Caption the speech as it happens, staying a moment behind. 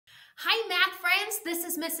Hi math friends, this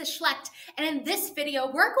is Mrs. Schlecht, and in this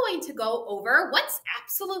video we're going to go over what's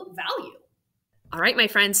absolute value. All right, my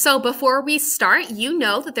friends, so before we start, you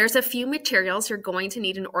know that there's a few materials you're going to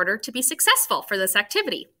need in order to be successful for this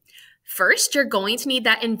activity. First, you're going to need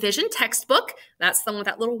that Envision textbook. That's the one with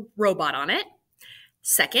that little robot on it.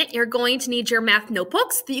 Second, you're going to need your math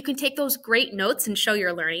notebooks so that you can take those great notes and show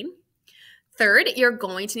your learning. Third, you're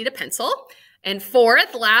going to need a pencil. And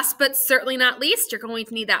fourth, last but certainly not least, you're going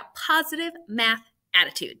to need that positive math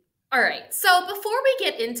attitude. All right, so before we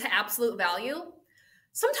get into absolute value,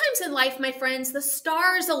 sometimes in life, my friends, the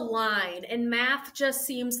stars align and math just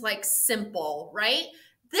seems like simple, right?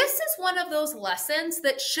 This is one of those lessons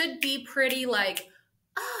that should be pretty like,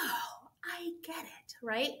 oh, I get it,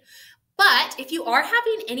 right? But if you are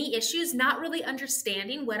having any issues not really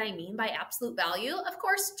understanding what I mean by absolute value, of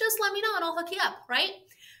course, just let me know and I'll hook you up, right?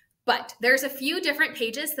 But there's a few different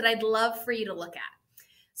pages that I'd love for you to look at.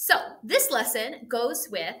 So this lesson goes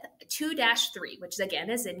with 2-3, which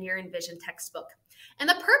again is in your Envision textbook. And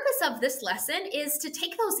the purpose of this lesson is to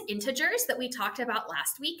take those integers that we talked about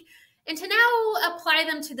last week and to now apply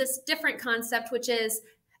them to this different concept, which is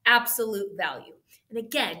absolute value. And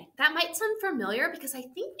again, that might sound familiar because I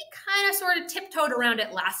think we kind of sort of tiptoed around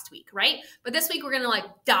it last week, right? But this week we're going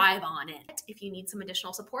to dive on it. If you need some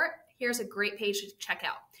additional support, here's a great page to check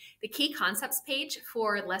out. The key concepts page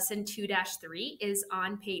for lesson 2-3 is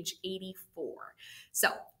on page 84.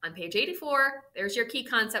 So on page 84, there's your key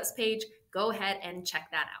concepts page. Go ahead and check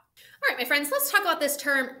that out. All right, my friends, let's talk about this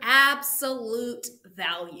term absolute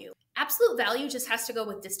value. Absolute value just has to go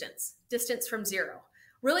with distance from zero.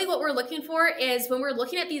 Really what we're looking for is when we're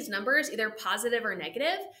looking at these numbers, either positive or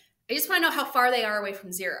negative, I just want to know how far they are away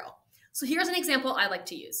from zero. So here's an example I like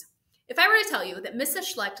to use. If I were to tell you that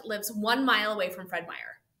Mrs. Schlecht lives 1 mile away from Fred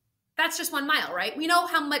Meyer, that's just 1 mile, right? We know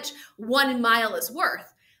how much 1 mile is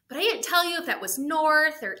worth, but I didn't tell you if that was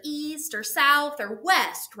north or east or south or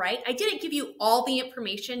west, right? I didn't give you all the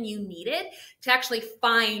information you needed to actually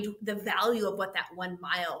find the value of what that 1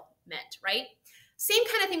 mile meant, right? Same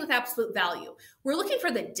kind of thing with absolute value. We're looking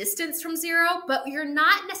for the distance from zero, but you're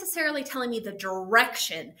not necessarily telling me the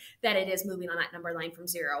direction that it is moving on that number line from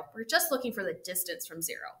zero. We're just looking for the distance from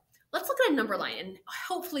zero. Let's look at a number line, and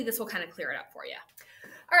hopefully this will kind of clear it up for you.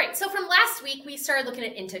 All right, so from last week, we started looking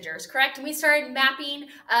at integers, correct? And we started mapping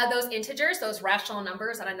those integers, those rational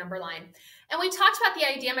numbers on a number line. And we talked about the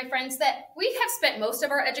idea, my friends, that we have spent most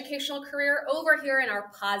of our educational career over here in our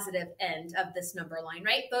positive end of this number line,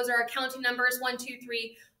 right? Those are our counting numbers, 1, 2,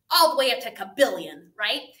 3, all the way up to kabillion,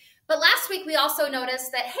 right? But last week, we also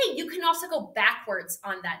noticed that, hey, you can also go backwards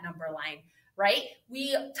on that number line, right?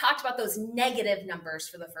 We talked about those negative numbers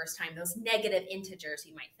for the first time, those negative integers,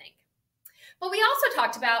 you might think. But we also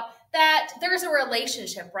talked about that there's a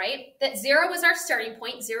relationship, right? That 0 is our starting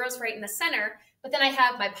point, 0 is right in the center, but then I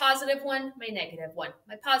have my positive 1, my negative 1,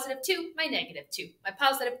 my positive 2, my negative 2, my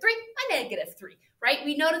positive 3, my negative 3, right?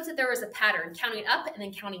 We noticed that there was a pattern, counting up and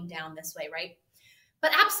then counting down this way, right?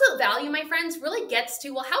 But absolute value, my friends, really gets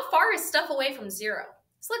to, well, how far is stuff away from 0?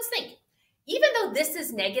 So let's think. Even though this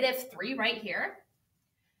is negative 3 right here,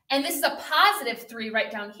 and this is a positive 3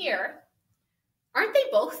 right down here, aren't they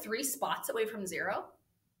both 3 spots away from 0?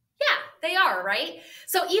 Yeah, they are, right?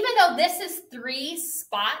 So even though this is 3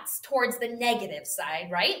 spots towards the negative side,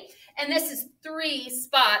 right? And this is 3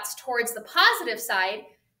 spots towards the positive side,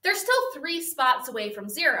 they're still 3 spots away from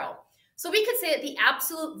 0. So we could say that the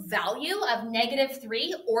absolute value of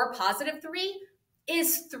 -3 or +3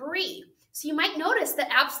 is 3. So you might notice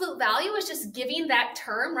that absolute value is just giving that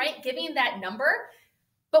term, right? Giving that number,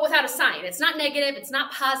 but without a sign. It's not negative, it's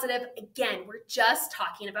not positive. Again, we're just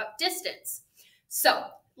talking about distance. So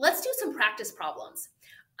let's do some practice problems.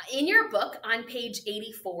 In your book on page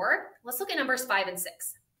 84, let's look at numbers 5 and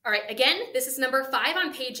 6. All right, again, this is number 5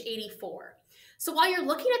 on page 84. So while you're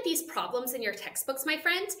looking at these problems in your textbooks, my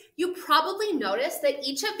friends, you probably notice that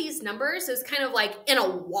each of these numbers is kind of like in a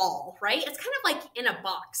wall, right? It's kind of like in a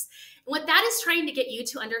box. And what that is trying to get you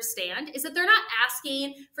to understand is that they're not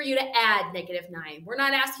asking for you to add -9. We're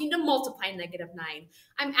not asking you to multiply -9.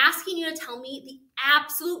 I'm asking you to tell me the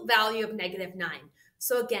absolute value of -9.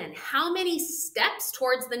 So again, how many steps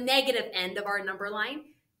towards the negative end of our number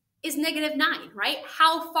line is -9, right?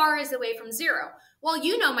 How far is it away from 0? Well,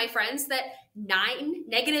 you know, my friends, that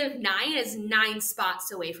 -9 is 9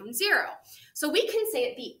 spots away from 0. So we can say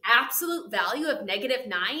that the absolute value of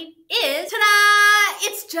 -9 is, ta-da,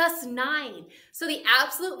 it's just 9. So the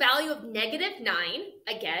absolute value of -9,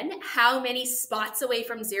 again, how many spots away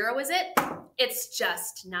from 0 is it? It's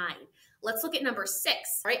just 9. Let's look at number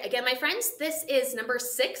 6. All right, again, my friends, this is number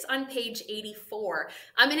 6 on page 84.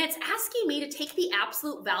 And it's asking me to take the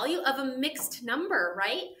absolute value of a mixed number,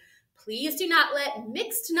 right? Please do not let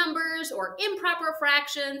mixed numbers or improper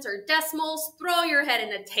fractions or decimals throw your head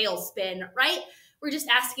in a tailspin, right? We're just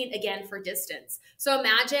asking again for distance. So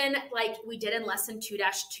imagine like we did in lesson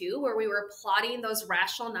 2-2 where we were plotting those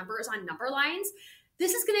rational numbers on number lines.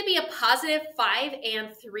 This is going to be a positive 5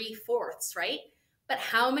 3/4, right? But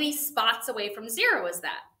how many spots away from 0 is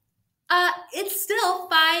that? It's still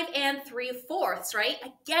 5 3/4, right?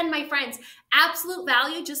 Again, my friends, absolute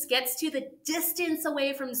value just gets to the distance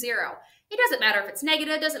away from 0. It doesn't matter if it's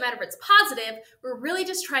negative, it doesn't matter if it's positive. We're really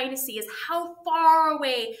just trying to see is how far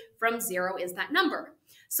away from 0 is that number.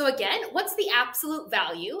 So again, what's the absolute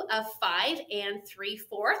value of 5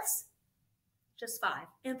 3/4? Just 5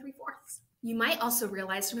 3/4. You might also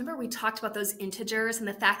realize, remember we talked about those integers and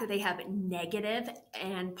the fact that they have negative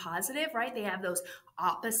and positive, right? They have those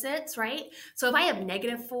opposites, right? So if I have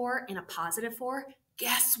 -4 and a +4,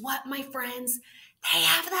 guess what, my friends? They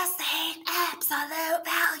have the same absolute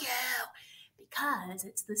value because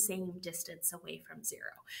it's the same distance away from 0.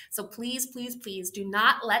 So please, please, please do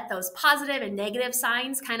not let those positive and negative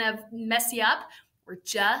signs kind of mess you up. We're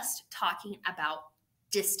just talking about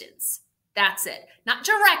distance. That's it. Not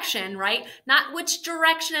direction, right? Not which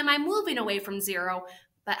direction am I moving away from 0,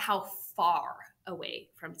 but how far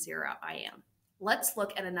away from 0 I am. Let's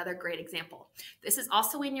look at another great example. This is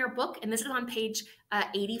also in your book, and this is on page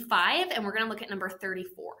 85, and we're going to look at number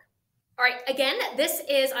 34. All right, again, this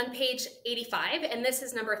is on page 85, and this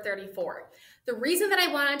is number 34. The reason that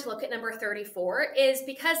I wanted to look at number 34 is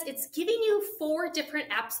because it's giving you 4 different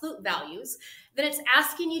absolute values. Then it's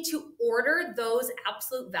asking you to order those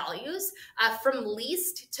absolute values from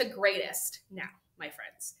least to greatest. Now, my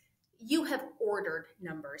friends, you have ordered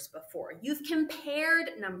numbers before. You've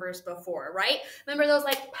compared numbers before, right? Remember those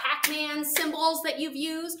like Pac-Man symbols that you've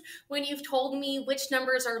used when you've told me which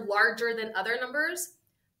numbers are larger than other numbers?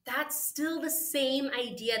 That's still the same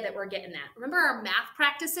idea that we're getting at. Remember our math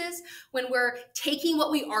practices when we're taking what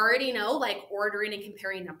we already know, like ordering and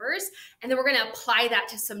comparing numbers, and then we're going to apply that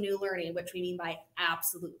to some new learning, which we mean by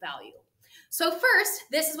absolute value. So first,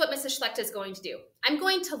 this is what Mrs. Schlecht is going to do. I'm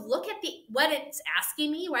going to look at what it's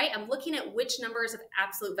asking me, right? I'm looking at which numbers of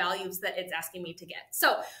absolute values that it's asking me to get.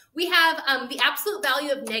 So we have the absolute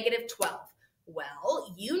value of -12.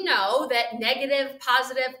 Well, you know that negative,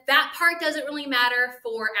 positive, that part doesn't really matter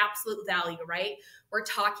for absolute value, right? We're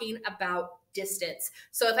talking about distance.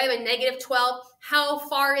 So if I have a -12, how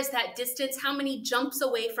far is that distance? How many jumps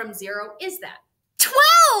away from 0 is that?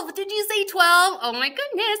 12! Did you say 12? Oh my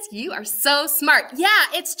goodness, you are so smart. Yeah,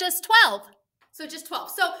 it's just 12. So just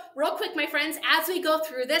 12. So real quick, my friends, as we go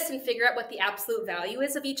through this and figure out what the absolute value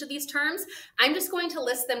is of each of these terms, I'm just going to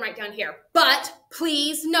list them right down here. But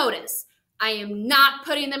please notice, I am not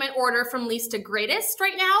putting them in order from least to greatest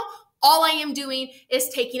right now. All I am doing is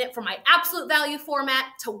taking it from my absolute value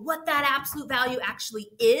format to what that absolute value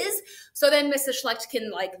actually is. So then Mrs. Schlecht can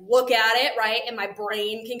like look at it, right? And my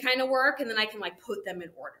brain can kind of work and then I can like put them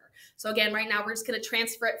in order. So again, right now we're just going to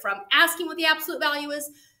transfer it from asking what the absolute value is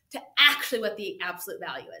to actually what the absolute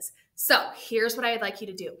value is. So here's what I'd like you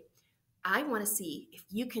to do. I want to see if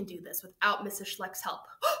you can do this without Mrs. Schlecht's help.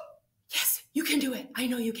 Yes, you can do it. I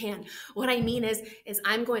know you can. What I mean is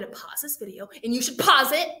I'm going to pause this video and you should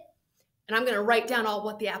pause it. And I'm going to write down all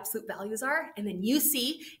what the absolute values are. And then you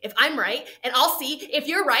see if I'm right and I'll see if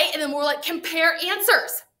you're right. And then we'll like compare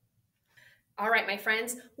answers. All right, my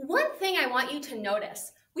friends, one thing I want you to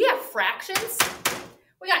notice, we have fractions,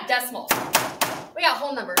 we got decimals, we got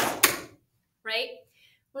whole numbers, right?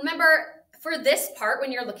 Remember, for this part,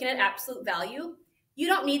 when you're looking at absolute value, you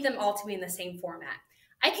don't need them all to be in the same format.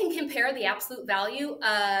 I can compare the absolute value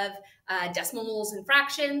of decimals and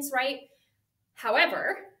fractions, right?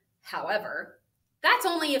 However, that's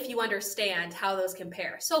only if you understand how those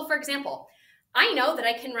compare. So for example, I know that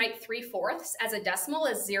I can write 3/4 as a decimal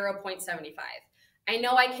as 0.75. I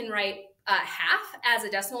know I can write half as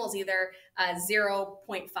a decimal is either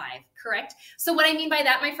 0.5, correct? So what I mean by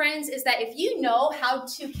that, my friends, is that if you know how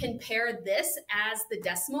to compare this as the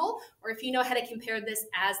decimal, or if you know how to compare this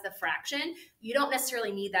as the fraction, you don't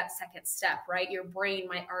necessarily need that second step, right? Your brain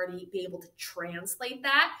might already be able to translate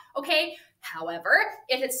that, okay? However,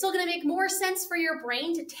 if it's still going to make more sense for your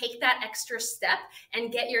brain to take that extra step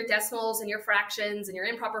and get your decimals and your fractions and your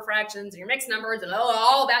improper fractions and your mixed numbers and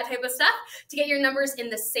all that type of stuff to get your numbers in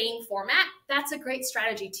the same format, that's a great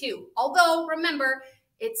strategy too. Although, remember,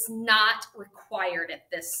 it's not required at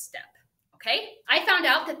this step, okay? I found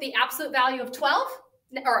out that the absolute value of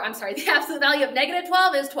the absolute value of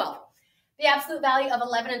 -12 is 12. The absolute value of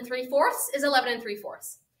 11 3/4 is 11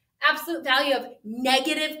 3/4. Absolute value of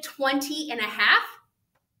negative 20 and a half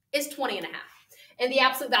is 20 and a half. And the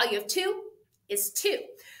absolute value of 2 is 2.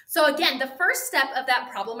 So again, the first step of that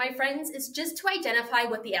problem, my friends, is just to identify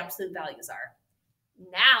what the absolute values are.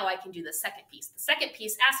 Now I can do the second piece. The second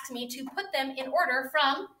piece asks me to put them in order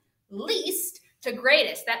from least to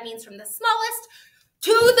greatest. That means from the smallest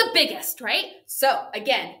to the biggest, right? So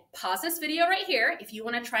again, pause this video right here if you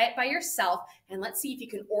want to try it by yourself, and let's see if you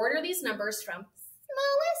can order these numbers from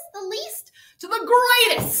smallest, the least, to the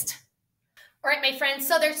greatest. All right, my friends,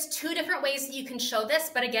 so there's two different ways that you can show this,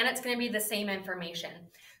 but again, it's going to be the same information.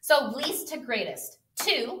 So least to greatest,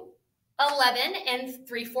 2, 11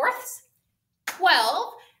 3/4,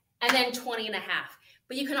 12, and then 20 and a half.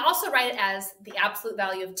 But you can also write it as the absolute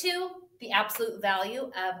value of 2, the absolute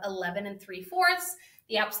value of 11 3/4,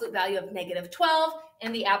 the absolute value of negative 12,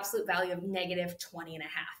 and the absolute value of negative 20 and a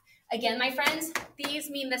half. Again, my friends, these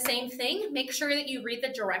mean the same thing. Make sure that you read the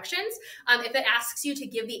directions. If it asks you to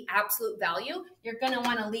give the absolute value, you're going to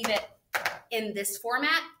want to leave it in this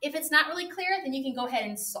format. If it's not really clear, then you can go ahead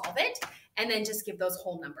and solve it and then just give those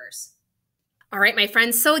whole numbers. All right, my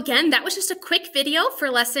friends. So again, that was just a quick video for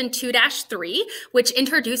lesson 2-3, which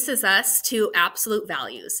introduces us to absolute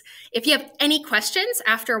values. If you have any questions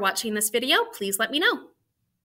after watching this video, please let me know.